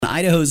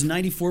Idaho's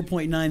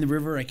 94.9 The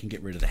River. I can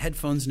get rid of the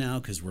headphones now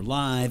because we're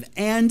live.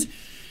 And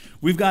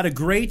we've got a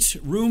great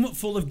room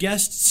full of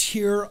guests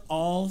here,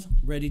 all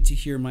ready to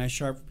hear Maya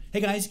Sharp. Hey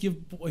guys,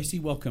 give Boise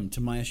welcome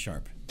to Maya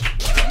Sharp.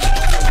 Thank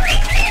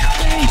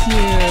you.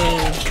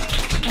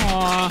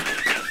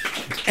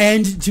 Aww.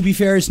 And to be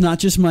fair, it's not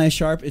just Maya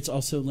Sharp, it's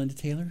also Linda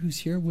Taylor, who's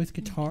here with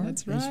guitar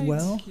as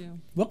well. Thank you.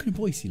 Welcome to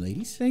Boise,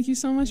 ladies. Thank you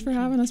so much for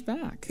having us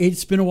back.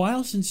 It's been a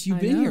while since you've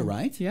been here,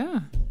 right? Yeah,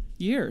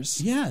 years.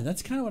 Yeah,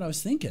 that's kind of what I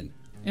was thinking.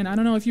 And I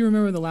don't know if you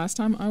remember the last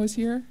time I was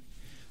here,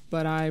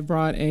 but I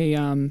brought a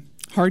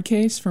hard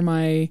case for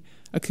my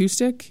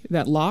acoustic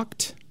that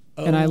locked,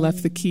 and I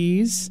left the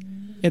keys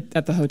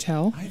at the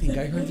hotel. I think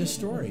I heard this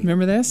story.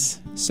 Remember this?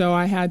 So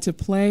I had to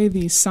play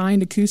the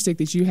signed acoustic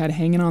that you had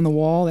hanging on the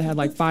wall that had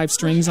like 5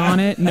 strings on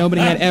it.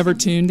 Nobody had ever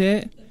tuned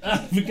it.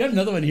 We've got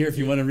another one here if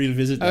you want to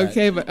revisit that.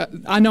 Okay, but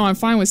I know I'm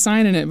fine with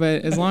signing it,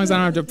 but as long as I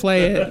don't have to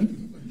play it.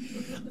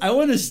 I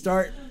want to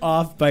start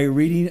off by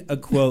reading a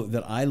quote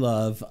that I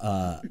love.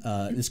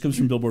 This comes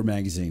from Billboard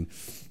magazine.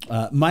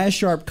 Maya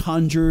Sharp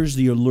conjures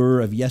the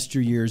allure of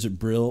yesteryear's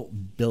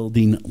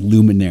brill-building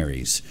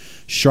luminaries.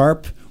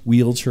 Sharp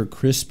wields her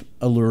crisp,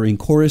 alluring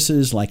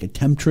choruses like a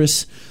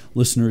temptress.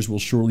 Listeners will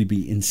surely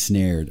be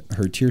ensnared.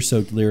 Her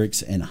tear-soaked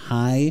lyrics and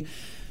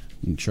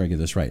make sure I get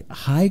this right,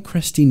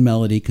 high-cresting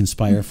melody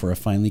conspire for a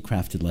finely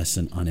crafted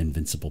lesson on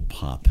invincible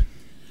pop.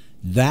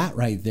 That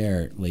right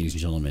there, ladies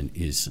and gentlemen,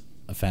 is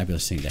a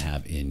fabulous thing to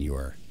have in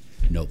your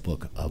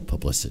notebook of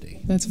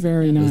publicity. That's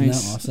very nice. Isn't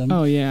that awesome?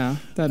 Oh, yeah.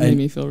 That made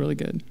me feel really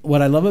good.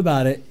 What I love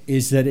about it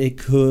is that it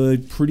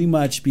could pretty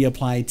much be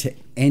applied to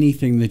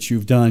anything that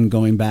you've done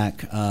going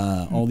back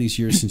all these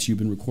years since you've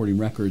been recording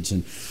records.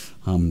 And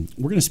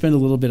we're going to spend a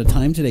little bit of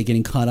time today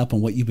getting caught up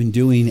on what you've been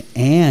doing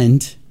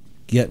and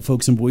get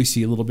folks in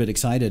Boise a little bit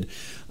excited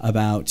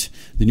about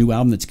the new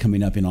album that's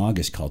coming up in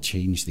August called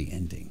Change the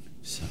Ending.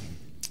 So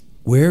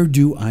where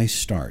do I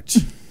start?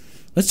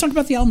 Let's talk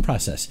about the album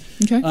process.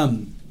 Okay.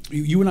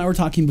 You and I were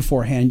talking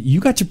beforehand. You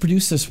got to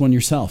produce this one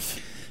yourself.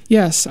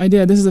 Yes, I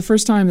did. This is the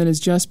first time that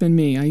it's just been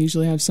me. I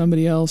usually have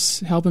somebody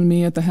else helping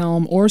me at the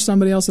helm, or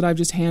somebody else that I've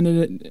just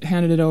handed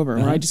it over,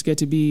 or I just get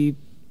to be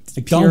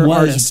like pure Don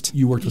artist.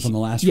 You worked with on the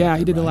last Yeah, record,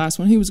 he did the right? last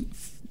one. He was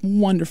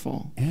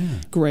wonderful. Yeah.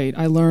 Great.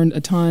 I learned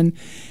a ton,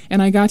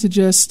 and I got to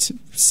just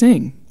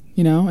sing,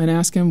 and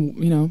ask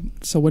him,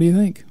 so what do you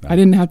think? Right. I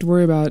didn't have to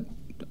worry about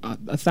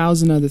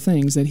 1,000 other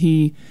things that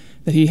he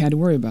had to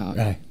worry about.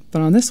 Right.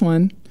 But on this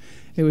one,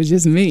 it was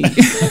just me.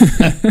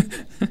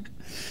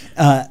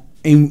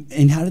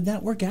 And how did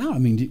that work out? I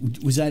mean,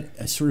 was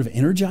that sort of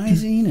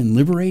energizing and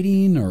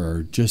liberating,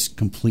 or just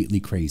completely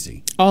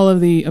crazy? All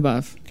of the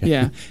above. Okay.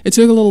 Yeah. It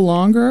took a little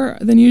longer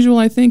than usual,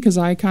 I think, because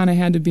I kind of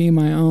had to be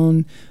my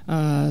own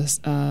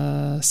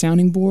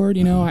sounding board.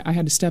 I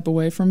had to step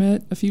away from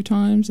it a few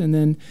times and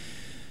then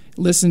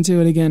listen to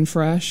it again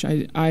fresh.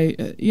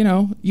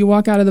 You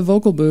walk out of the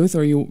vocal booth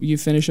or you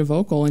finish a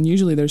vocal, and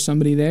usually there's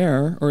somebody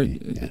there, or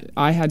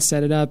I had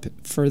set it up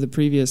for the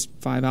previous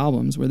 5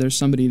 albums where there's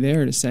somebody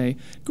there to say,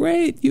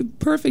 great,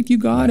 perfect, you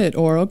got it,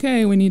 or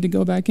okay, we need to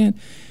go back in.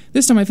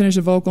 This time I finished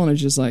a vocal and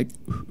it's just like,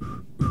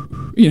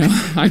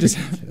 I just,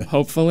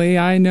 hopefully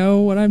I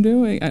know what I'm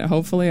doing.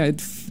 Hopefully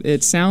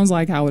it sounds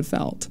like how it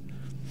felt.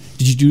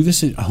 Did you do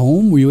this at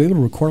home? Were you able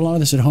to record a lot of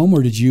this at home,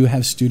 or did you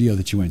have a studio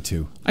that you went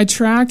to? I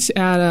tracked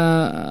at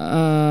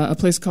a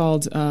place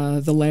called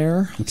The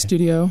Lair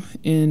Studio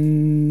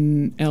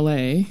in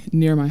L.A.,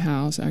 near my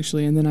house,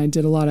 actually. And then I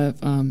did a lot of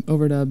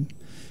overdub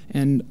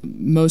and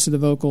most of the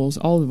vocals,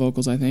 all of the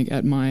vocals, I think,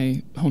 at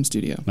my home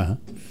studio. Uh-huh.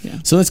 Yeah.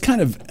 So that's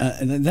kind of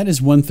that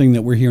is one thing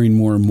that we're hearing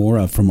more and more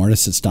of from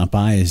artists that stop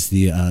by is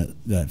the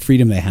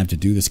freedom they have to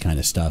do this kind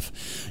of stuff,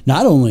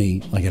 not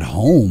only like at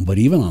home but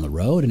even on the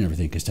road and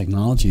everything, because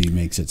technology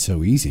makes it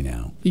so easy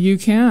now. You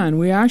can.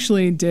 We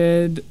actually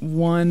did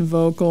one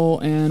vocal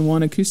and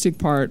one acoustic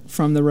part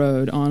from the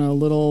road on a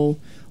little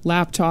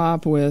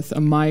laptop with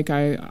a mic.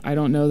 I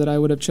don't know that I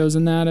would have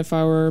chosen that if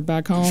I were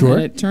back home. Sure.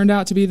 And it turned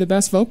out to be the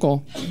best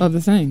vocal of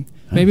the thing.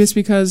 Nice. Maybe it's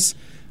because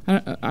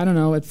I don't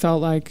know. It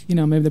felt like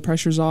maybe the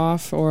pressure's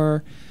off,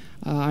 or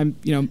I'm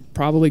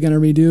probably going to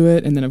redo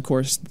it, and then of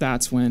course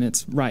that's when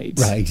it's right.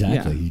 Right,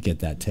 exactly. Yeah. You get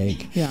that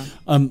take. Yeah.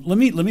 Let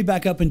me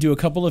back up and do a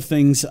couple of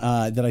things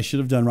that I should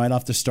have done right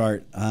off the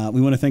start. We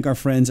want to thank our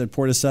friends at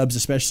Porta Subs,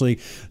 especially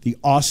the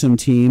awesome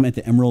team at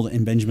the Emerald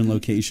and Benjamin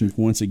location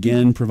for once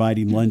again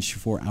providing lunch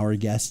for our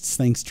guests.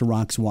 Thanks to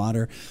Rock's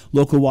Water,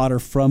 local water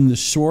from the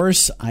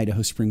source,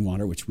 Idaho Spring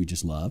Water, which we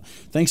just love.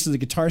 Thanks to the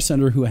Guitar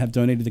Center, who have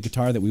donated the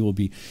guitar that we will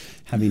be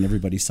having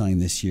everybody sign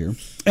this year.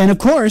 And of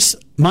course,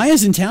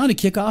 Maya's in town to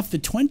kick off the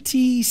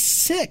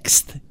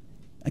 26th,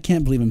 I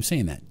can't believe I'm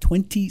saying that,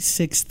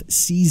 26th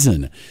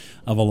season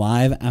of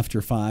Alive After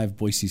 5,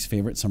 Boise's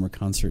favorite summer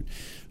concert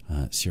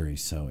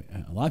series. So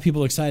a lot of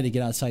people are excited to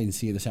get outside and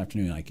see you this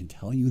afternoon. I can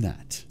tell you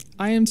that.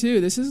 I am too.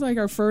 This is like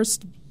our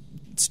first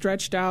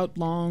stretched out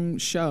long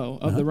show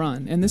of the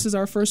run, and this is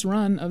our first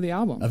run of the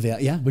album.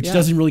 Which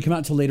doesn't really come out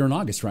until later in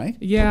August, right?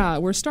 Yeah,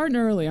 we're starting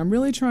early. I'm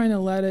really trying to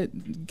let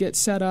it get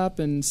set up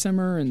and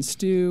simmer and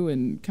stew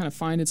and kind of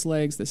find its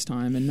legs this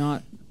time and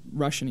not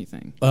rush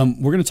anything.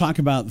 We're going to talk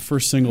about the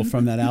first single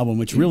from that album,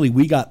 which really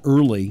we got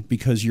early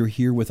because you're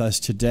here with us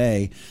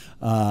today.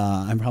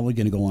 I'm probably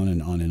going to go on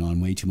and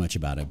on way too much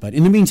about it. But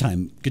in the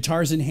meantime,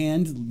 guitars in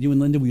hand, you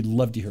and Linda, we'd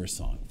love to hear a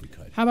song if we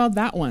could. How about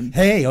that one?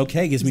 Hey,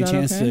 okay. Gives me a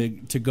chance okay?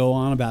 to go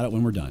on about it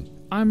when we're done.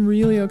 I'm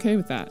really okay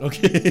with that.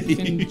 Okay. You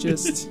can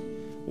just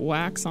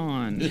wax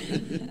on.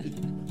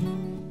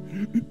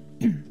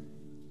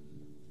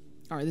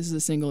 All right, this is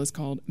a single. It's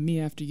called Me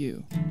After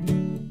You.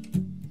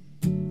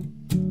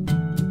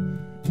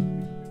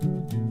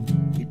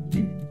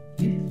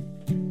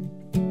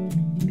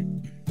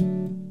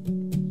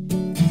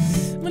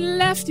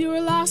 Left, you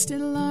were lost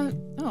and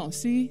alone. Oh,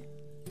 see?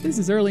 This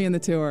is early in the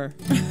tour.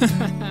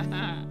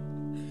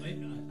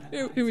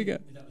 Here we go.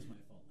 That was my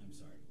fault. I'm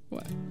sorry.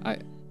 What?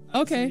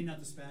 Okay.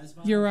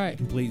 You're right.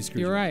 Completely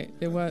screwed. You're right.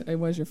 It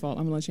was your fault.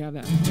 I'm gonna let you have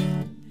that.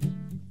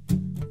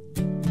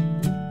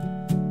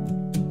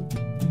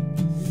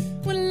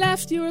 When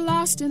left, you were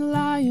lost and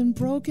lying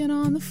broken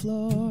on the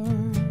floor.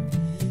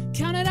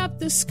 Counted up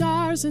the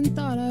scars and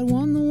thought I'd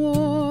won the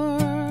war.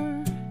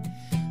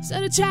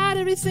 Said I tried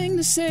everything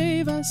to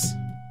save us,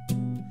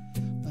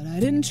 but I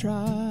didn't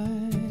try.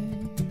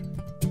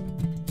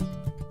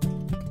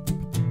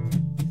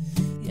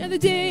 The other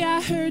day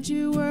I heard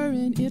you were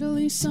in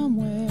Italy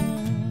somewhere.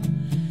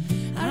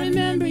 I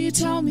remember you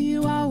told me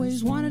you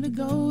always wanted to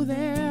go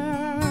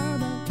there,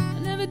 but I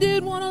never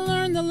did want to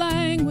learn the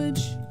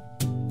language,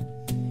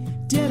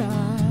 did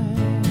I?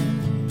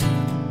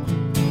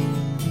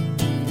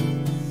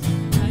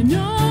 I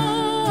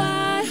know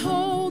I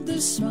hold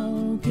the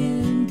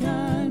smoking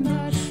gun,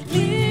 but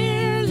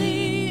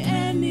clearly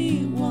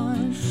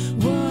anyone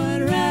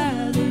would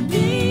rather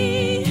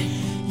be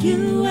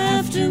you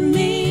after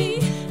me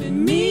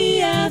than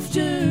me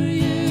after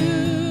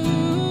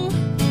you.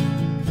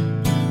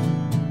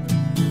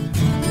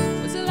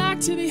 What's it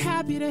like to be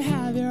happy to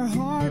have your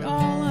heart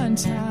all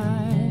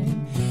untied?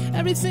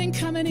 Everything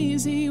coming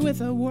easy with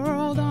the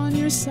world on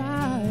your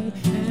side,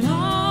 and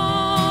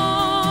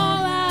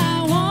all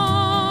I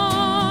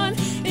want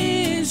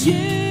is you.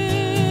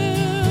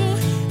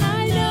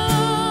 I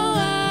know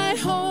I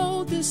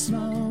hold the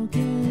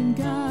smoking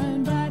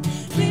gun, but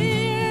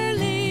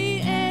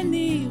clearly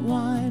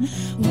anyone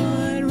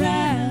would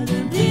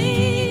rather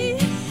be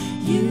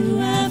you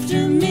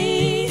after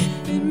me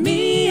than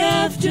me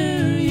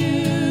after you.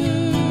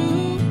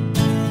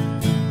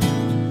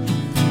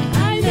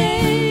 I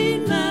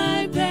made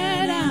my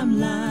bed, I'm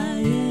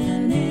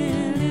lying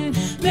in it.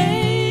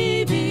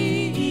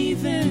 Baby,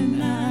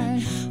 even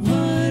I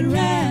would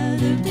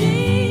rather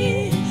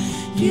be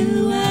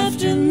you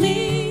after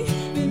me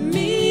than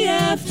me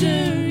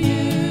after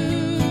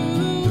you.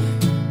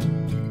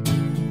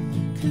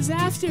 'Cause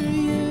after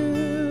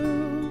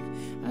you,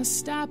 I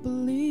stopped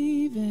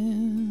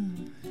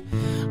believing.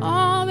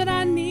 All that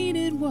I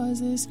needed was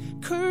this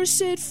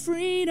cursed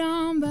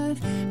freedom, but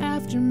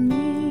after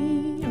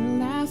me, you're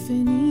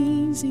laughing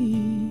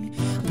easy.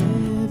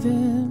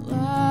 Living,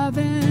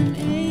 loving,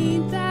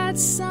 ain't that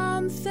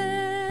something?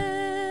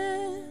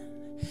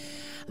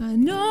 I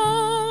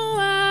know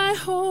I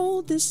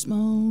hold the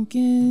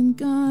smoking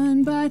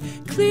gun, but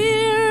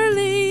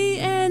clearly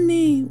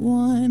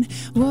anyone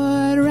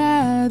would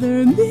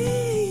rather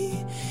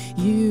be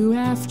you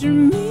after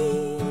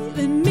me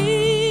than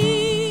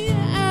me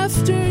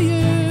after you.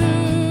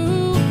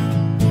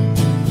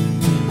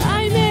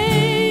 I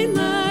made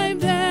my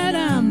bed,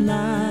 I'm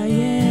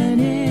lying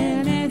in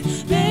it.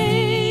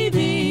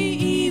 Baby,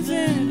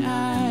 even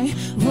I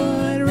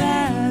would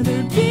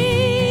rather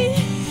be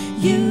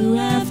you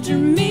after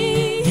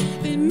me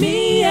than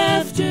me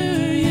after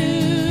you.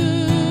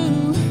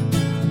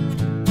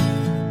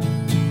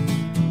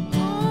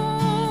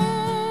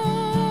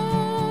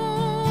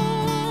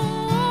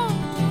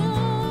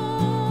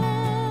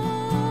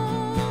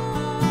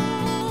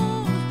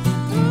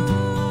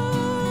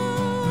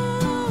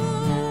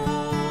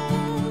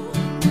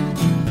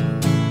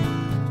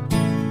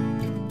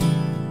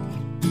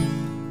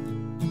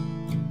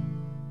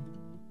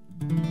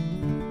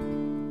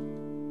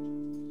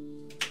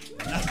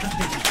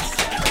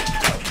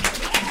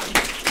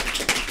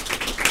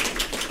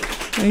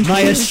 Thank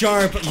Maya you.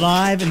 Sharp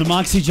live in the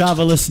Moxie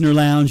Java Listener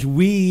Lounge.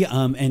 We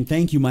and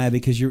thank you, Maya,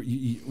 because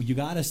you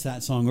got us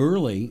that song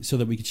early so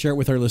that we could share it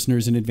with our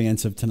listeners in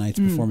advance of tonight's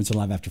performance of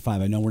Live After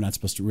 5. I know we're not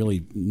supposed to really,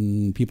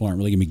 people aren't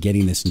really going to be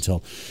getting this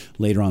until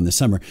later on this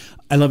summer.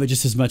 I love it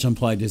just as much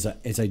unplugged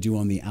as I do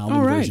on the album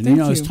All right, version. thank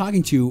I was you.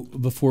 talking to you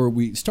before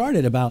we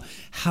started about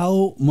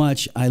how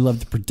much I love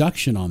the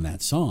production on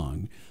that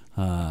song.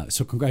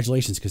 So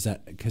congratulations,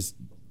 because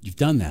you've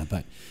done that,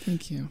 but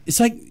Thank you. it's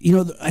like,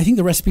 I think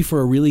the recipe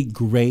for a really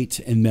great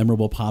and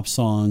memorable pop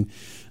song,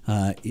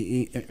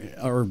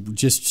 or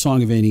just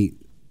song of any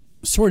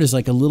sort, is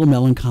like a little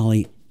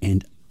melancholy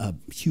and a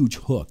huge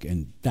hook,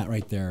 and that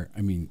right there, I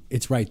mean,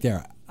 it's right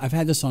there. I've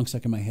had this song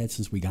stuck in my head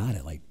since we got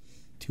it, like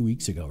 2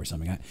 weeks ago or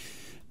something.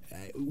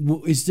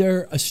 Is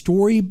there a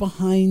story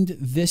behind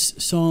this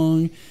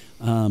song?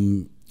 How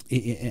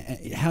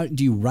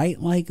do you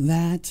write like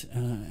that?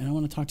 And I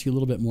want to talk to you a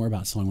little bit more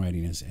about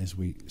songwriting as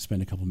we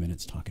spend a couple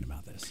minutes talking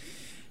about this.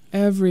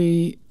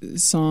 Every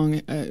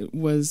song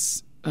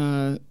was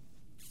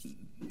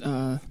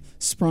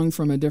sprung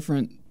from a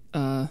different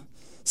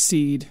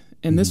seed.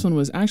 And this one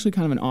was actually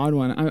kind of an odd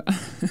one.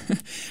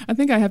 I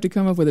think I have to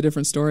come up with a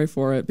different story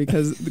for it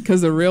because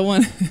the real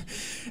one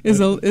is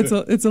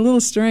it's a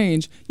little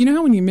strange. You know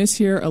how when you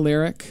mishear a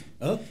lyric,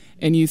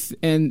 and it's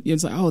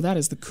like, oh, that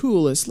is the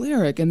coolest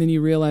lyric, and then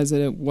you realize that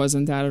it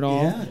wasn't that at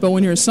all. Yeah. But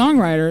when you're a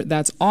songwriter,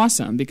 that's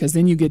awesome because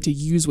then you get to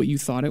use what you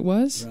thought it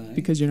was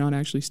because you're not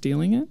actually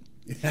stealing it.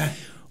 Yeah.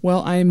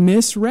 Well, I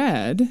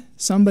misread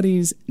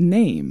somebody's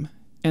name,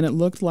 and it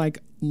looked like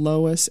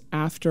Lois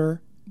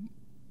after.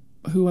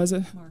 Who was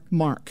it?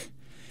 Mark.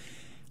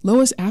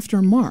 Lois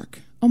after Mark.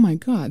 Oh my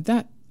God,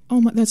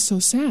 that's so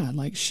sad.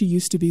 Like she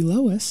used to be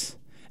Lois,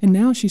 and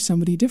now she's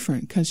somebody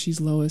different because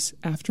she's Lois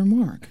after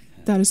Mark.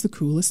 That is the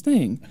coolest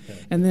thing.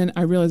 And then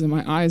I realized that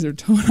my eyes are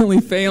totally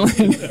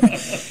failing,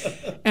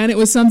 and it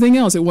was something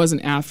else. It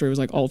wasn't after. It was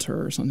like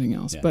alter or something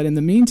else. Yeah. But in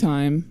the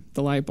meantime,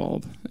 the light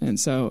bulb. And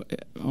so,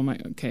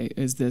 okay,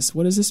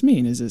 what does this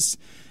mean? Is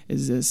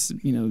this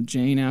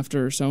Jane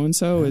after so and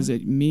so? Is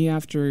it me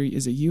after?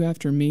 Is it you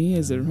after me?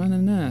 Is it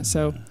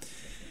So,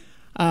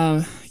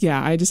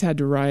 I just had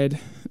to ride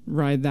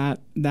that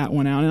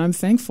one out, and I'm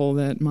thankful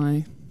that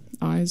my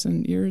eyes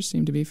and ears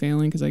seem to be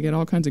failing because I get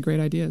all kinds of great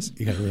ideas.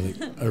 You got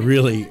a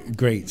really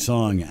great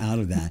song out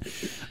of that.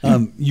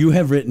 You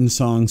have written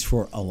songs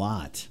for a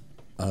lot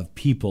of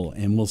people,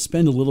 and we'll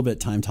spend a little bit of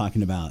time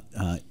talking about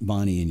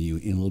Bonnie and you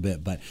in a little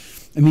bit. But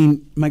I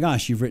mean, my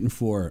gosh, you've written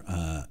for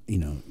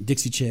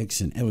Dixie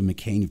Chicks and Edwin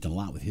McCain. You've done a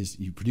lot with his.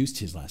 You produced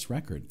his last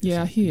record.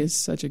 Yeah, he is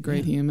such a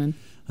great human.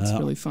 It's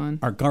really fun.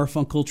 Art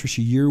Garfunkel,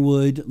 Trisha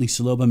Yearwood,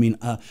 Lisa Loeb. I mean,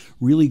 a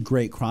really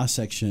great cross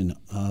section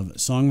of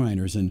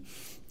songwriters. And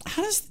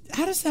how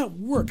does that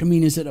work? I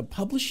mean, is it a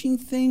publishing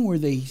thing where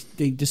they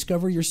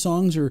discover your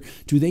songs, or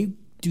do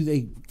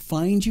they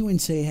find you and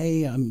say,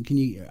 hey, can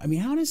you? I mean,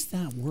 how does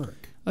that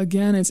work?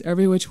 Again, it's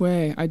every which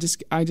way. I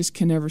just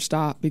can never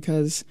stop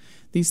because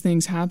these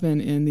things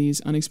happen in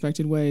these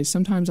unexpected ways.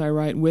 Sometimes I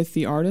write with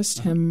the artist,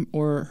 him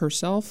or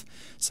herself.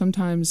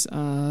 Sometimes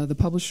the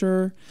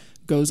publisher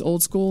goes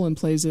old school and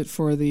plays it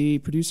for the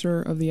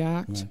producer of the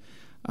act.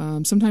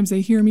 Right. Sometimes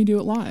they hear me do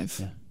it live.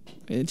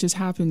 Yeah. It just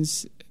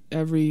happens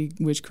every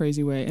which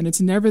crazy way, and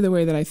it's never the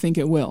way that I think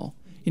it will.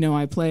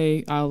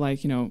 I'll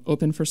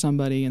open for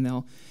somebody, and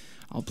I'll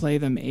play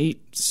them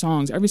 8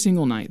 songs every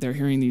single night. They're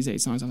hearing these 8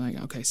 songs. I'm like,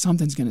 okay,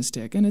 something's going to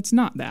stick, and it's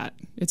not that.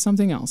 It's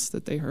something else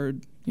that they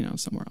heard,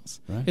 somewhere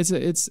else. Right.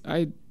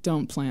 I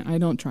don't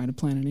try to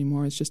plan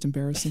anymore. It's just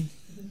embarrassing.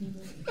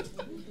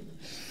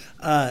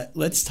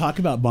 Let's talk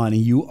about Bonnie.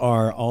 You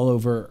are all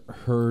over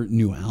her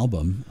new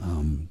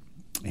album,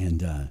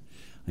 and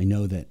I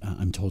know that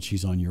I'm told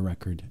she's on your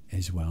record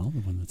as well,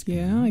 the one that's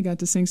coming out. I got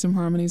to sing some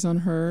harmonies on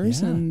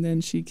hers, and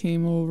then she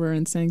came over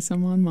and sang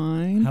some on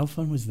mine. How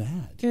fun was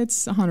that?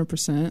 It's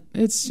 100%.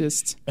 It's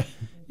just,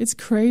 it's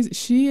crazy.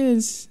 She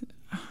is,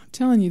 I'm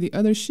telling you, the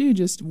other shoe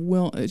just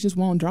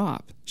won't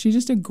drop. She's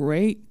just a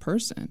great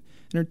person,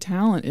 and her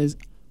talent is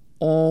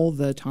all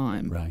the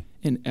time. Right.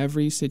 In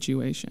every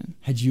situation.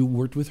 Had you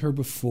worked with her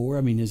before?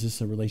 I mean, is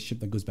this a relationship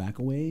that goes back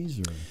a ways,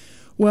 or?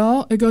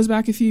 Well, it goes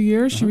back a few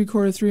years. She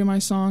recorded 3 of my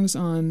songs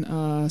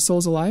on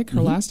Souls Alike,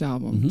 her last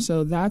album. Mm-hmm.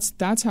 So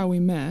that's how we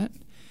met.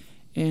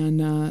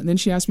 And then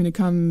she asked me to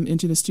come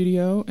into the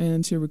studio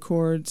and to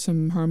record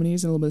some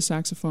harmonies and a little bit of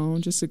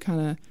saxophone, just to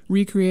kind of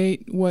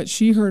recreate what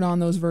she heard on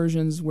those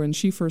versions when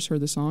she first heard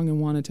the song and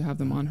wanted to have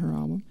them on her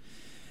album.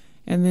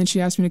 And then she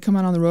asked me to come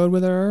out on the road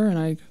with her, and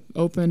I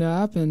opened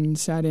up and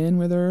sat in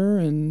with her,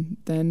 and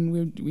then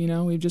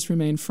we've just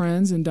remained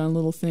friends and done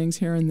little things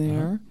here and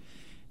there.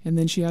 And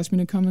then she asked me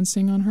to come and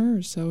sing on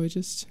hers. So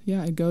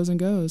it goes and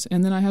goes.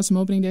 And then I have some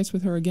opening dates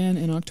with her again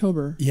in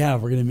October. Yeah,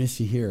 we're going to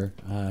miss you here.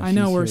 I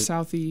know, we're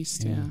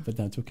southeast. Yeah, but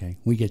that's okay.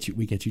 We get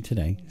you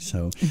today.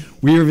 So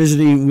we are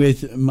visiting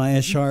with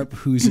Maya Sharp,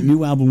 whose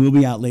new album will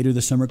be out later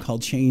this summer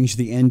called Change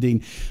the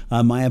Ending.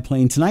 Maya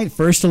playing tonight,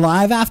 First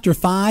Alive, after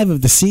 5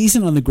 of the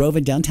season on the Grove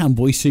in downtown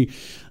Boise.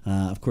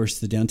 Of course,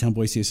 the Downtown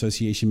Boise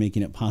Association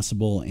making it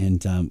possible.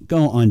 And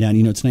go on down.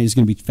 Tonight is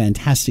going to be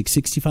fantastic.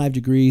 65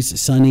 degrees,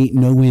 sunny,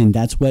 no wind.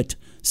 That's what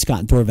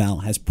Scott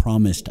Dorval has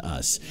promised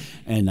us.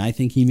 And I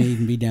think he may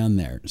even be down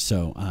there.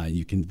 So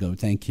you can go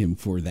thank him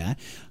for that.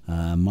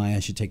 Maya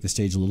should take the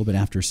stage a little bit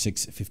after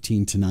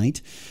 6:15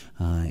 tonight.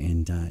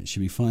 And it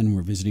should be fun.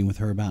 We're visiting with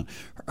her about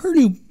her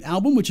new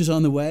album, which is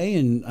on the way,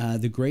 and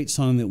the great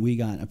song that we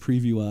got a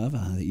preview of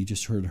that you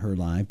just heard her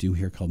live do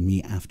here called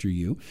Me After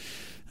You.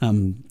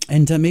 And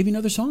maybe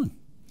another song.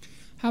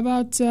 How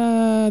about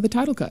the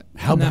title cut?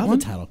 How about the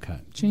title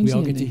cut? Change we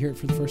all get to hear it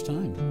for the first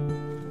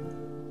time.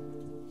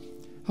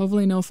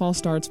 Hopefully no false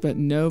starts, but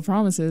no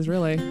promises,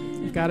 really.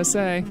 I've got to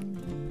say.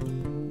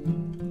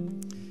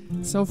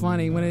 so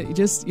funny when it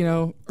just,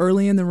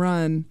 early in the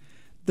run,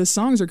 the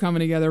songs are coming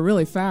together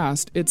really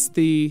fast. It's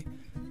the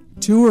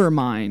tour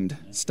mind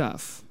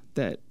stuff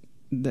that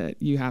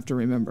you have to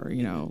remember.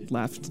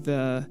 Left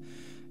the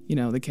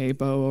the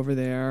capo over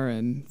there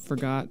and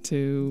forgot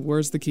to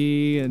where's the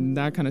key and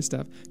that kind of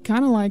stuff.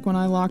 Kind of like when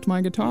I locked my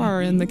guitar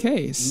in the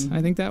case.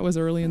 I think that was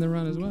early in the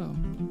run as well.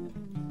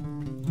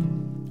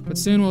 But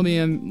soon we'll be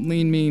a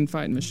lean, mean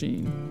fighting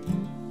machine.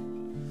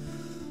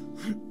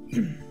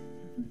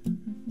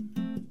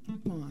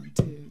 1,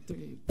 2,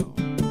 3, 4.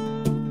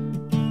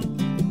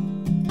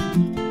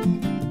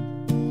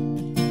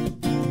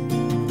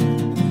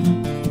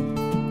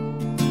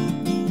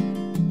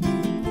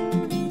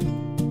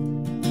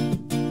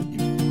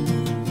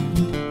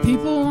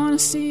 People want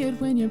to see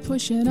it when you're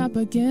pushing up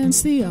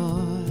against the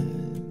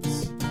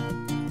odds.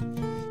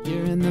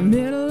 You're in the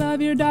middle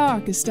of your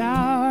darkest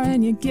hour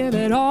and you give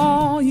it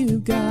all you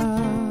got.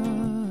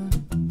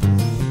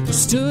 You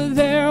stood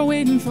there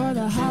waiting for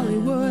the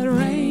Hollywood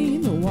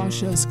rain to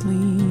wash us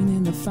clean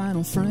in the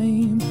final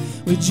frame.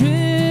 We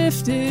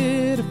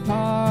drifted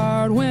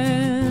apart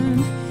when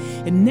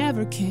it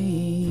never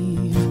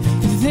came.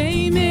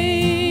 They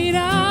made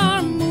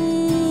our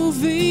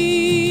movie,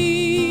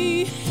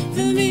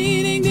 the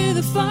meaning to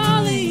the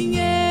falling,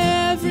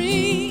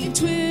 every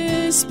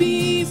twist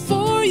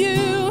before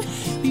you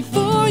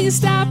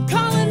stop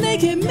calling, they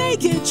can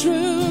make it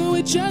true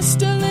with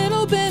just a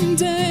little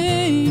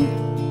bending.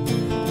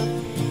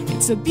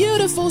 It's a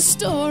beautiful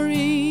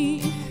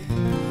story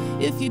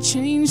if you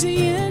change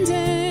the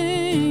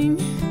ending.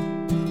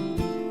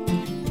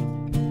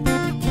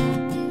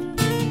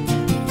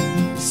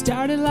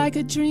 Started like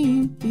a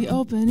dream, the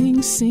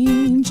opening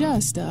scene,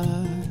 just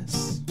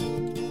us.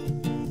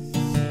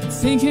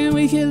 Thinking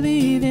we could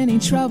leave any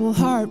trouble,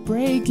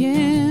 heartbreak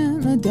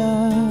in the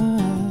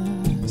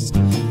dust.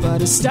 But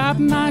to stop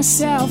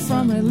myself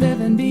from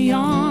reliving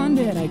beyond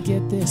it, I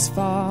get this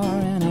far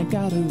and I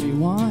gotta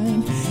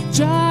rewind.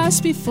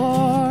 Just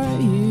before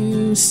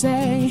you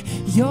say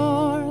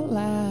your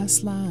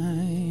last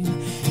line,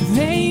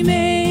 they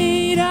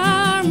made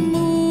our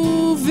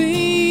movie,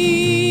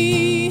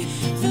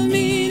 the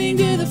meaning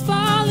to the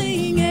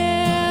falling,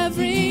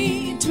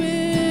 every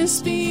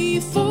twist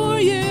before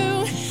you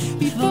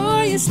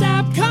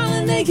stop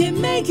calling, they can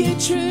make it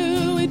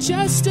true with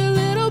just a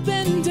little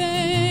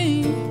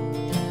bending.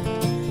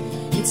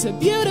 It's a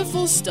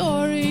beautiful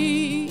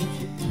story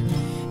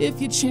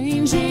if you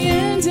change the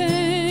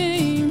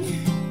ending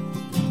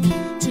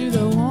to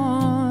the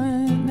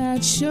one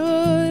that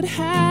should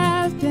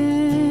have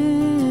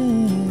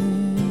been.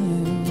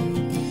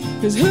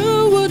 'Cause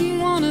who wouldn't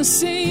want to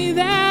say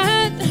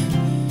that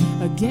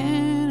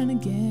again and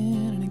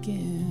again and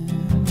again?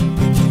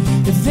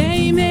 If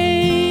they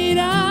made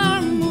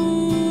our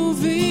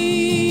movie,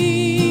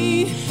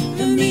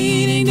 the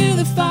meaning to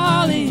the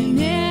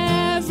falling,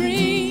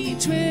 every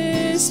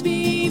twist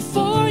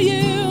before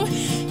you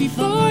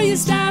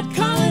stop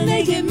calling,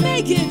 they can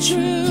make it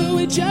true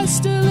with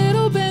just a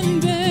little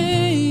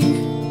bending.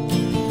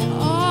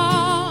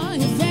 Oh,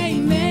 if they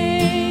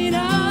made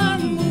our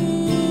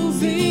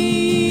movie,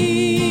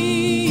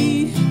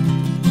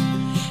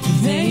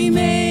 they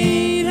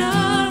made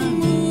our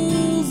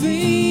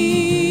movie,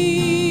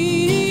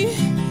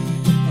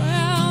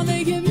 well,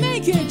 they can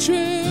make it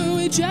true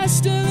with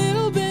just a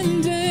little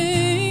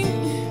bending.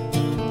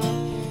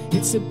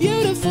 It's a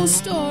beautiful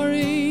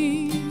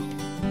story.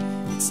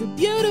 It's a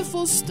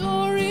beautiful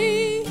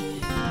story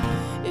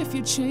if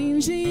you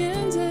change the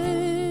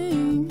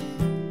ending.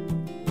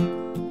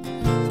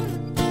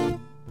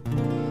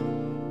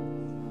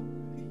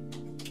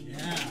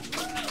 Yeah.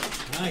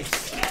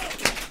 Nice.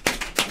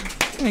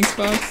 Thanks,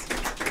 folks.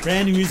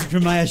 Brand new music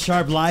from Maya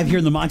Sharp live here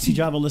in the Moxie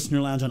Java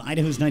Listener Lounge on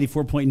Idaho's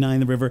 94.9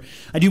 The River.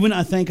 I do want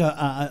to thank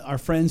our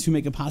friends who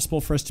make it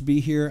possible for us to be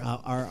here,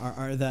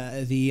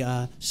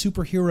 the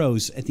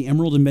superheroes at the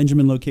Emerald and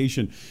Benjamin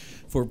location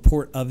for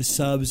Port of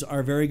Subs,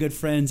 our very good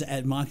friends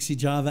at Moxie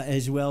Java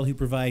as well, who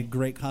provide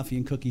great coffee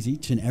and cookies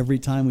each and every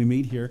time we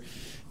meet here.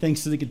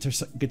 Thanks to the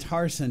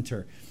Guitar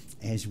Center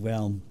as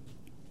well.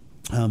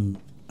 I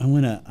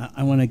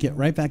want to get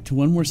right back to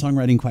one more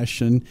songwriting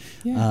question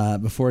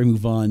before we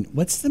move on.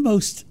 What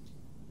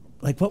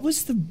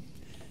was the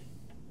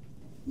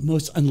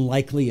most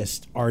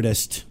unlikeliest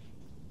artist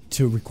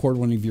to record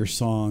one of your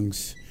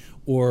songs?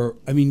 Or,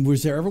 I mean,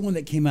 was there ever one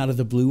that came out of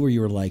the blue where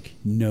you were like,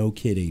 no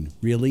kidding,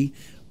 really?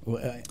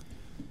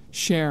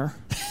 Cher.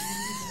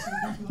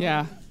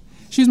 Yeah.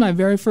 She was my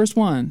very first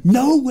one.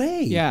 No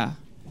way. Yeah.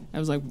 I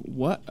was like,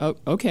 what? Oh,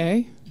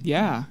 okay.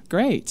 Yeah.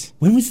 Great.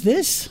 When was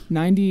this?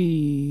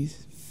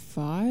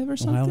 95 or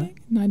something?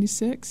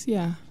 96?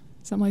 Yeah.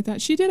 Something like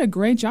that. She did a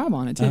great job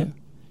on it, too.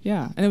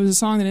 Yeah. And it was a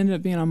song that ended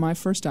up being on my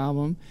first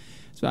album.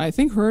 So I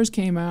think hers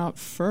came out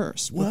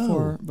first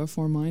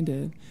before mine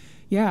did.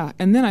 Yeah.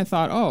 And then I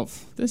thought, oh,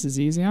 this is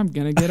easy. I'm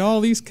going to get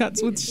all these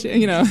cuts with,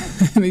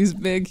 these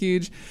big,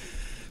 huge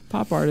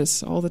pop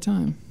artists all the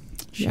time.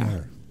 Sure.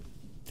 Yeah.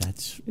 I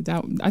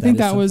think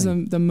that was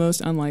the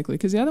most unlikely,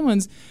 because the other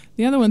ones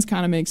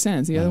kind of make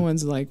sense. The other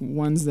ones like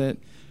ones that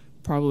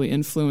probably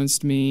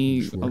influenced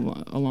me Sure.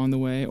 along the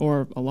way,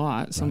 or a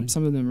lot. Some Right.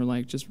 some of them are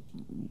like just,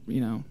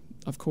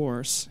 of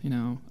course,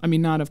 I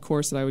mean, not of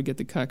course that I would get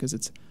the cut, because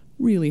it's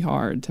really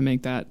hard to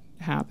make that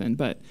happen,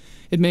 but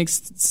it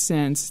makes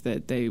sense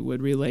that they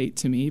would relate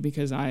to me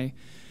because I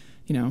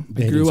They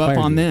had grew up inspired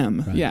on you.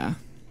 them. Right. Yeah,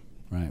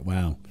 Right.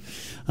 Wow.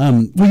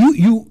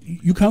 Well,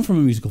 you come from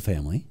a musical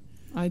family.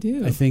 I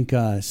do. I think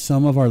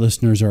some of our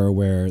listeners are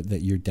aware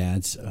that your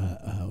dad's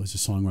was a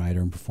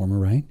songwriter and performer,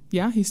 right?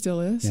 Yeah, he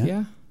still is.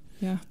 Yeah?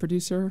 Yeah.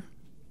 Producer,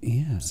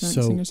 Yeah.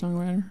 singer,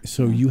 songwriter.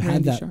 So you had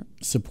Randy that Sharp.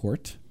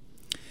 support.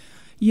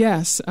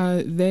 Yes,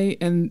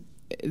 and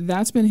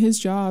that's been his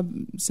job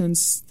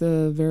since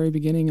the very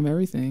beginning of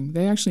everything.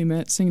 They actually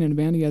met singing in a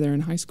band together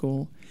in high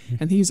school,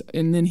 and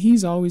then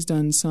he's always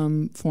done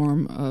some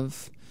form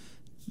of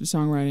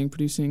songwriting,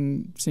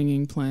 producing,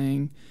 singing,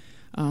 playing,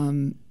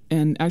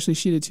 and actually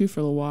she did too for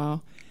a little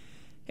while.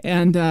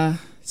 And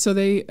so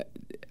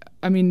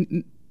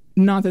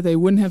not that they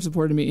wouldn't have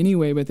supported me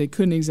anyway, but they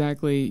couldn't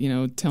exactly,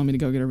 tell me to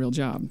go get a real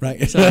job.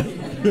 Right. So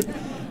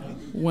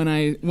when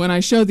I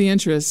showed the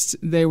interest,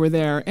 they were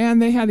there,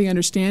 and they had the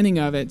understanding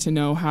of it to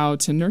know how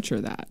to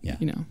nurture that. Yeah.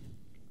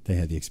 They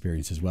had the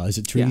experience as well. Is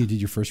it true Yeah. you did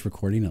your first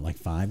recording at like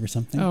 5 or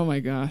something? Oh my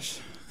gosh.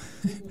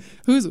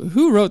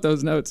 Who wrote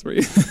those notes for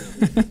you?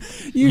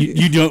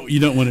 You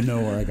don't want to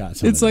know where I got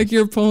some. It's like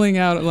you're pulling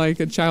out like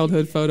a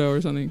childhood photo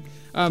or something.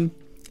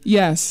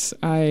 Yes,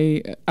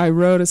 I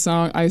wrote a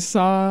song. I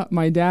saw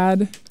my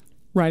dad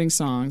writing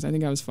songs. I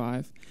think I was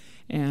 5.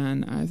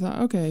 And I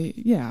thought, okay,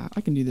 yeah,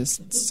 I can do this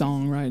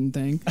songwriting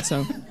thing.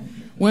 So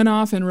went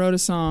off and wrote a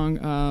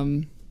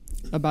song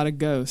about a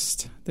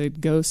ghost. The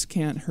ghosts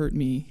can't hurt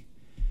me.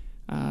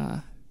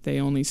 They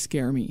only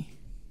scare me.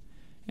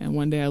 And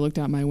one day I looked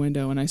out my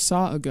window and I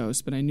saw a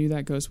ghost, but I knew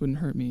that ghost wouldn't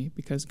hurt me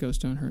because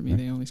ghosts don't hurt me.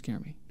 They only scare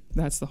me.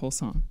 That's the whole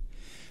song.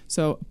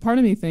 So part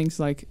of me thinks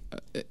like,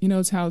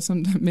 it's how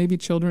maybe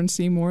children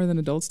see more than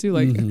adults do.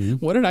 Like,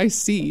 what did I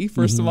see,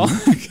 first of all,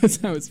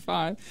 because I was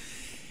 5.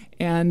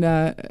 And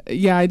I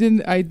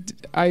didn't.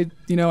 I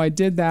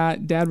did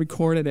that. Dad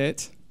recorded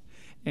it,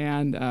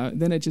 and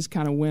then it just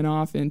kind of went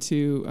off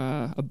into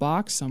a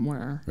box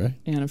somewhere. Right.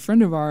 And a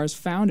friend of ours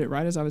found it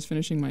right as I was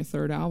finishing my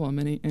 3rd album,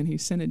 and he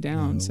sent it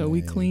down. No so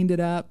we way. cleaned it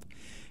up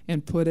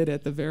and put it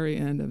at the very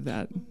end of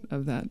that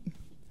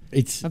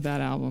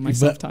album, my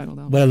self-titled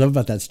album. What I love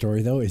about that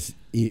story, though, is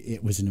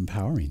it was an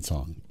empowering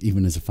song,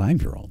 even as a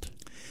 5-year-old.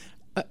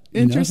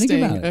 Interesting.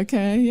 Think about it.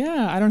 Okay.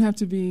 Yeah. I don't have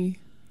to be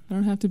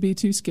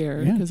too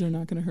scared because they're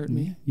not going to hurt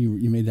me.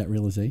 You made that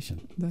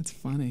realization. That's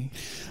funny.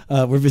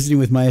 We're visiting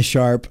with Maya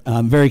Sharp.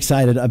 I'm very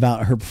excited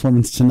about her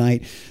performance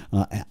tonight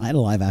at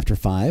Alive After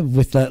 5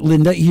 with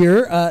Linda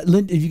here.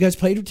 Linda, have you guys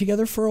played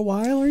together for a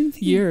while or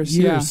anything? Years.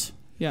 Yeah.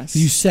 Yes.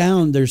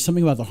 There's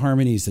something about the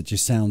harmonies that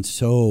just sound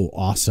so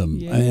awesome.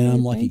 Yeah, and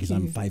I'm lucky thank because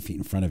I'm you. 5 feet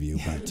in front of you,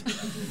 but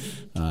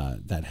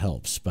that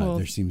helps. But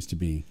there seems to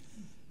be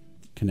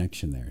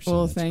connection there. So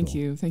well, that's thank cool.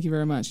 you. Thank you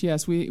very much.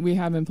 Yes, we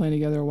have been playing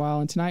together a while,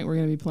 and tonight we're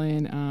going to be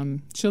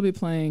playing, she'll be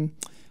playing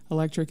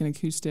electric and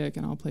acoustic,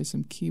 and I'll play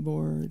some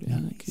keyboard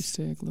and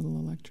acoustic, little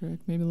electric,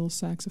 maybe a little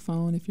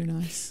saxophone if you're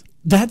nice.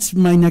 That's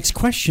my next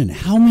question.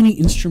 How many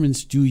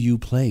instruments do you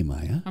play,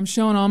 Maya? I'm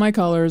showing all my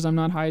colors. I'm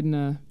not hiding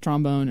a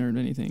trombone or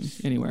anything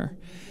anywhere.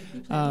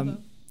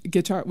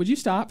 Guitar. Would you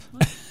stop?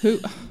 Who?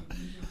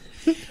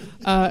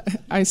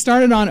 I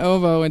started on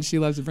oboe, and she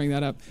loves to bring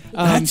that up.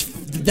 I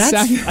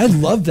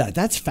love that.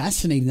 That's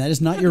fascinating. That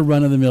is not your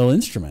run-of-the-mill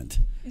instrument.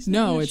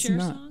 No, it's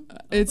not.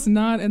 It's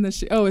not in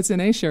the. It's an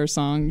A-Share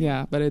song,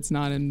 yeah, but it's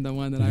not in the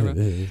one that I wrote.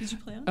 Did you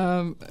play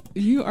on it?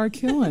 You are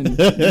killing me.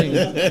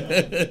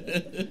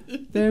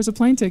 There's a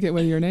plane ticket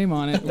with your name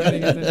on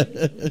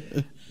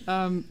it.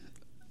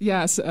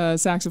 Yes,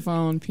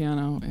 saxophone,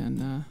 piano,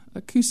 and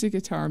acoustic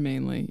guitar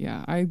mainly.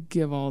 Yeah, I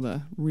give all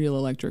the real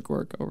electric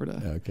work over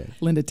to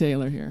Linda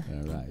Taylor here.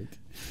 All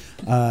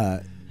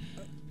right.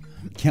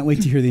 Can't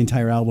wait to hear the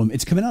entire album.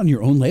 It's coming out on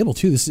your own label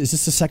too. Is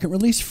this the second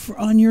release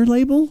on your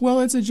label? Well,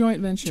 it's a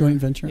joint venture. Joint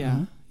venture.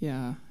 Yeah,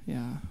 uh-huh.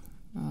 yeah.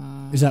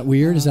 Is that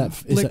weird?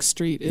 Lick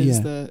Street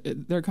is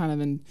they're kind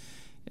of in.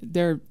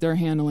 They're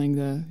handling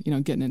the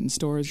getting it in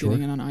stores,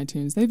 getting it on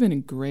iTunes. They've been a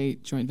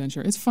great joint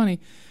venture. It's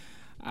funny.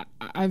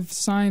 I've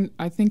signed.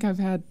 I think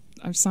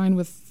I've signed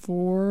with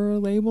 4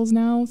 labels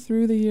now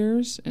through the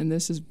years, and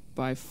this is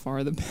by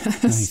far the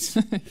best. Nice.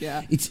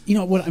 Yeah. It's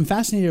what I'm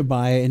fascinated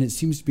by, and it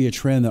seems to be a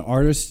trend that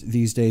artists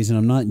these days, and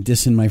I'm not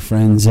dissing my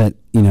friends at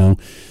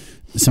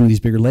some of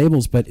these bigger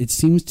labels, but it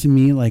seems to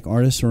me like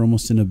artists are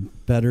almost in a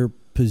better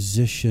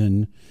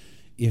position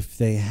if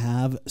they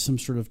have some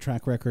sort of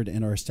track record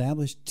and are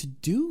established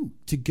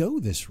to go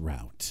this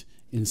route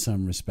in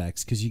some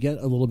respects, because you get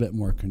a little bit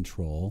more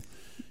control.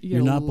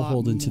 You're not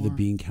beholden to the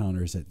bean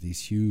counters at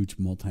these huge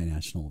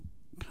multinational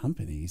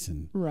companies,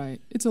 and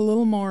right. It's a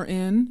little more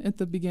in at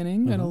the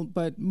beginning,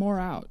 but more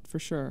out for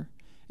sure,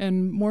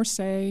 and more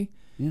say.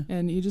 Yeah.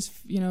 And you just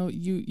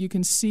you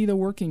can see the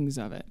workings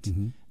of it.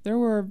 Mm-hmm. There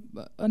were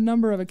a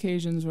number of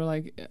occasions where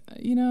I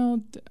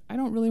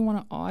don't really want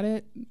to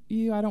audit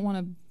you. I don't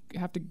want to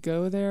have to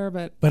go there,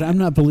 but I'm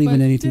not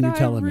believing anything you're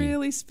telling me. Did I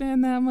really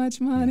spend that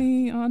much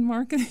money on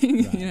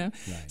marketing? Right, you know,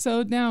 right.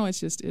 So now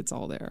it's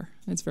all there.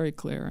 It's very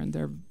clear, and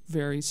they're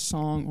very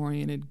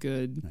song-oriented,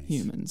 good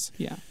humans.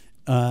 Yeah.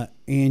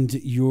 And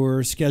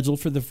your schedule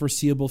for the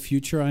foreseeable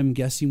future, I'm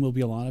guessing, will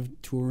be a lot of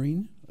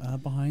touring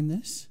behind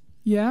this.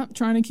 Yeah,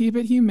 trying to keep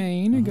it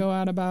humane and go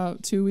out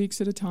about 2 weeks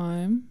at a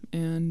time,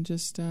 and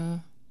just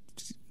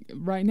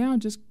right now,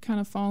 just kind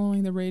of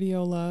following the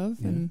radio love,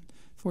 and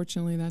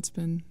fortunately, that's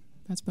been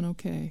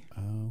okay.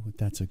 Oh,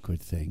 that's a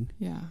good thing.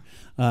 Yeah.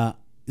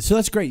 So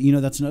that's great. You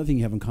know, that's another thing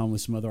you have in common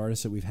with some other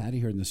artists that we've had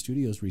here in the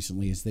studios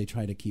recently is they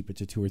try to keep it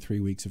to 2 or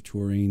 3 weeks of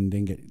touring,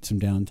 then get some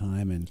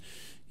downtime, and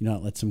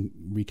it lets them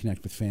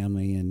reconnect with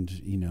family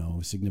and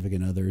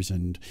significant others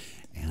and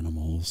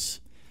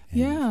animals. And,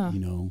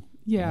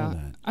 Yeah. all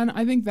that. And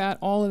I think that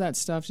all of that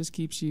stuff just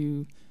keeps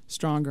you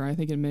stronger. I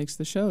think it makes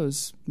the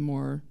shows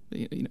more.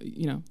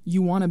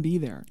 You want to be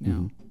there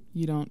now.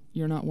 Mm-hmm.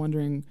 You're not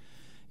wondering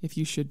if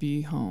you should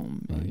be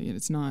home. Right.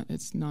 It's not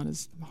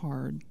as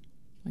hard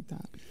like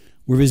that.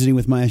 We're visiting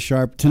with Maya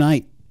Sharp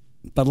tonight,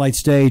 Bud Light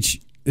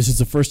Stage. This is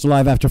the first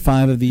Alive After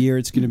 5 of the year.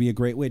 It's going to be a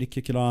great way to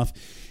kick it off.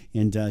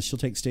 And she'll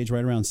take stage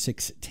right around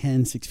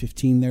 6:10,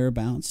 6:15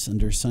 thereabouts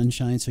under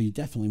sunshine. So you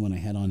definitely want to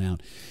head on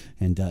out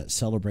and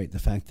celebrate the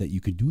fact that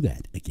you could do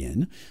that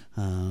again.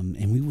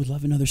 And we would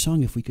love another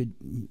song if we could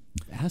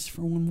ask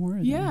for one more.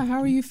 Yeah,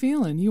 how are you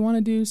feeling? You want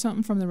to do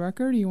something from the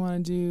record? Or you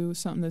want to do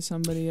something that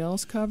somebody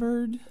else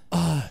covered?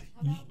 I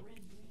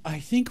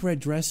think Red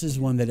Dress is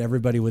one that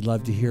everybody would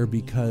love to hear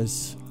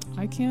because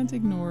I can't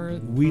ignore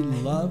we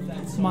love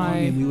that song my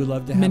and we would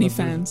love to have many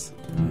fans.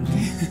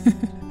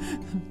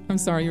 I'm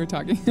sorry, you were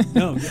talking.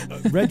 No,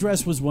 Red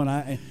Dress was one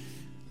I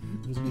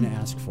was going to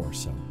ask for.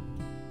 So.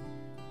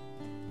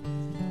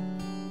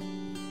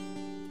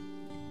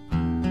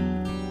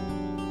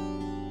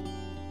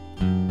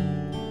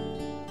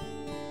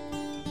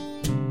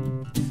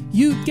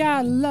 You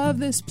gotta love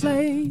this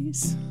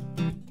place.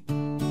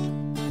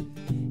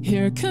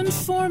 Here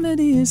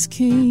conformity is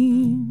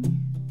king.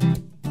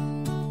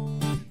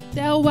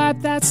 They'll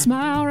wipe that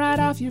smile right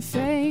off your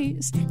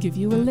face, give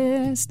you a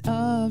list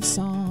of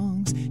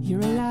songs you're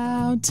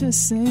allowed to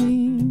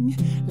sing.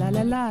 La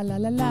la la la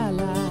la la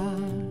la.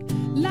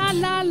 La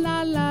la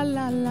la la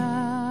la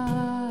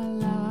la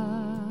la.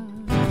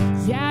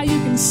 Yeah, you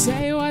can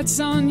say what's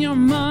on your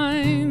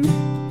mind,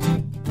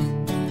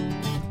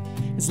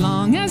 as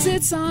long as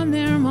it's on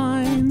their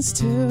minds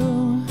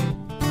too.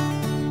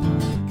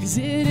 'Cause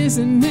it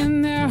isn't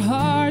in their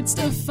hearts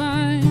to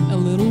find a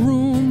little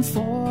room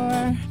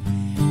for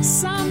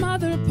some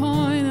other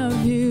point of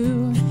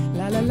view.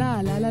 La la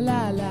la la la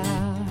la la.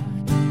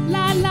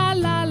 La la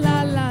la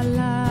la la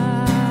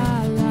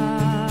la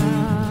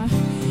la.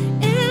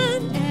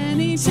 And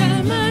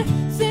anytime I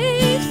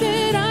think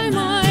that I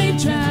might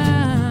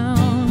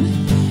drown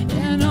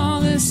in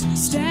all this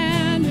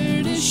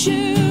standard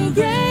issue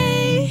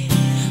gray,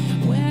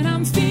 when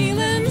I'm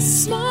feeling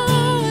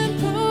small and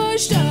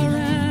pushed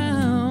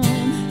around,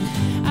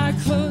 I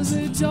close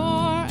the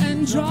door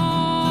and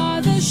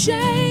draw the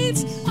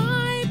shades.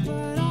 I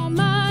put on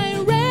my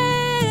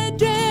red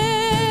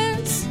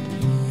dress.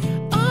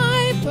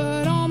 I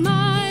put on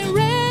my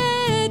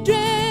red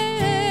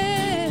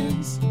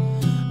dress.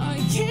 I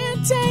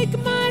can't take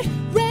my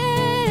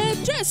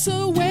red dress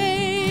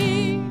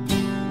away.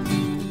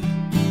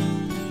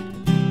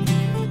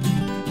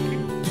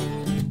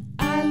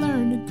 I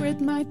learned to grit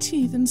my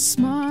teeth and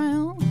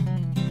smile.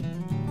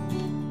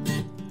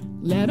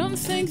 Let them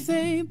think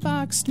they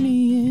boxed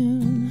me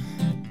in.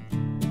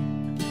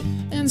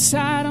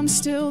 Inside I'm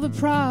still the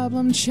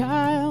problem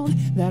child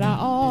that I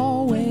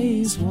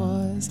always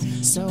was.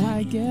 So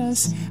I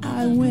guess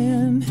I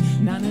win.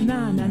 Na na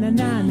na na na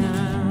na na.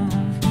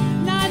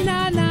 Na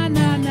na na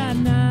na na na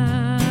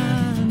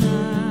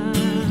na.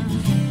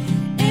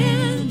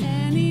 And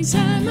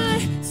anytime I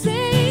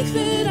think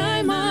that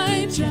I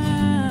might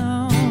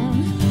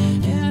drown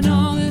in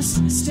all this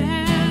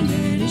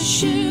standard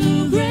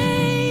issue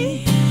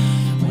gray,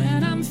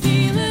 when I'm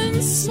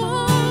feeling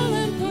small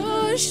and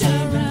pushed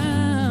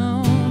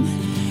around,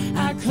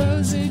 I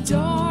close the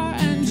door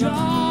and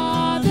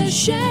draw the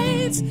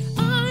shades.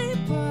 I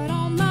put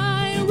on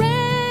my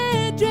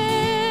red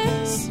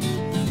dress.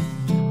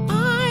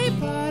 I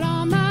put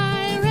on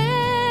my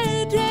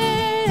red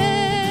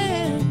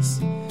dress.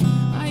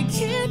 I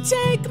can't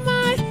take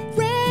my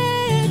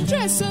red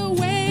dress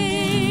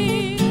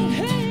away.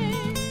 Hey.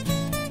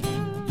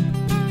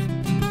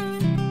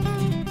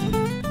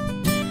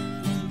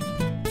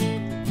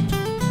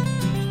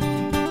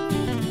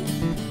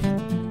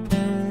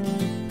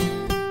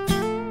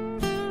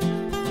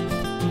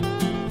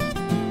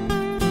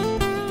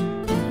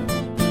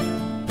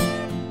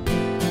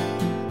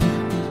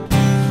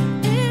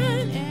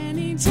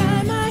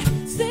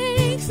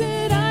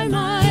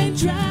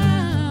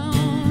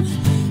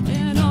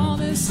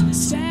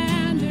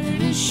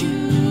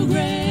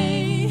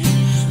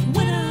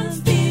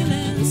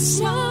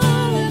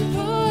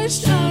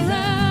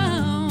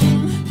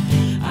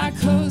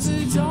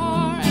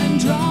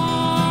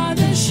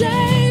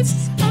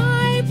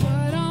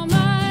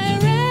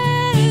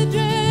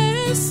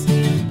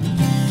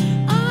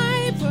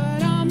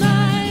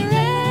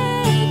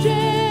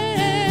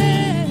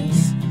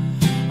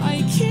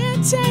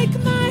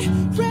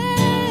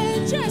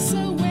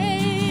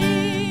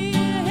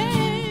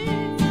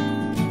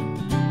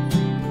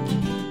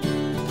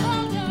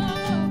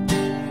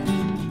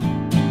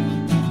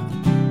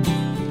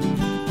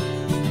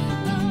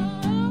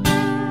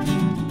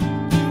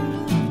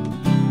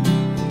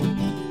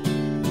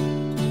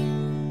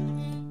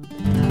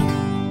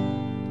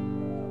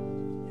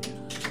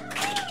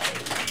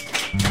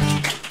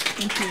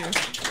 Thank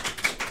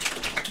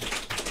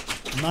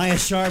you. Maya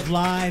Sharp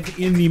live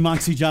in the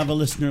Moxie Java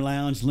Listener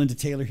Lounge. Linda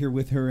Taylor here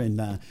with her,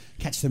 and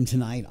catch them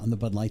tonight on the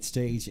Bud Light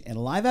stage. And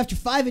Alive After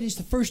 5, it is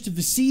the first of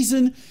the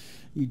season.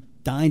 You're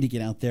dying to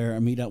get out there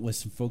and meet up with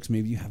some folks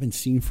maybe you haven't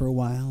seen for a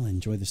while,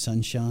 enjoy the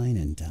sunshine,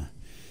 and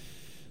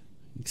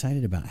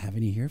excited about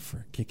having you here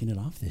for kicking it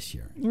off this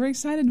year. We're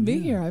excited to be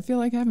here. I feel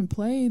like I haven't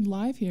played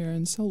live here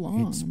in so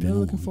long. It's I'm been really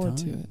a looking long forward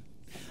time.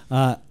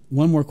 to it.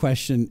 One more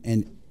question,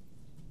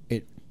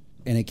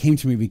 and it came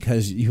to me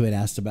because you had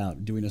asked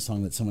about doing a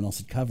song that someone else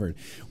had covered.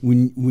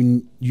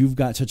 When you've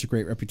got such a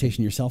great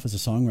reputation yourself as a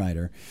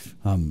songwriter,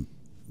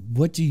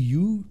 what do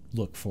you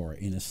look for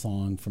in a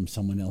song from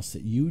someone else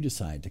that you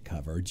decide to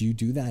cover? Do you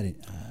do that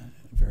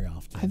very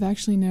often? I've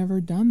actually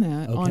never done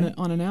that on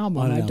an album.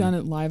 On an I've done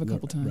album. it live a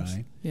couple times.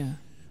 Right. Yeah.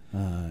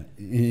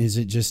 Is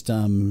it just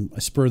a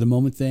spur of the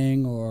moment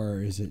thing,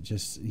 or is it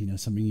just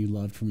something you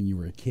loved from when you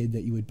were a kid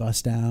that you would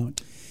bust out?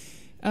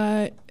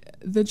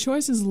 The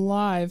choices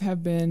live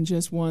have been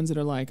just ones that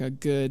are like a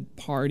good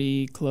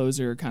party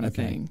closer kind of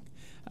thing.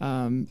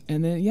 And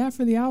then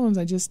for the albums,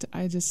 I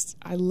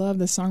love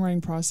the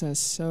songwriting process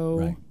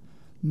so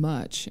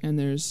much. And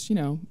there's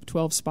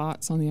 12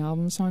 spots on the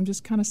album, so I'm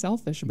just kind of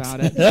selfish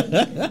about it.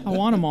 I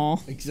want them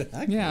all.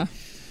 Exactly. Yeah.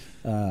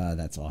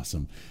 That's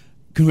awesome.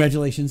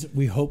 Congratulations.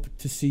 We hope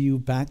to see you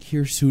back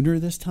here sooner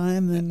this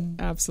time than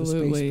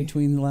absolutely the space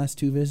between the last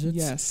two visits.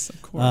 Yes,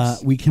 of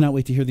course. We cannot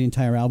wait to hear the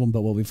entire album,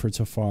 but what we've heard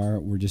so far,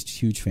 we're just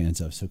huge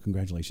fans of. So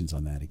congratulations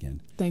on that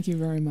again. Thank you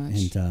very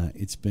much. And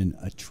it's been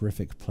a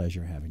terrific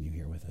pleasure having you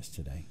here with us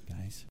today, guys.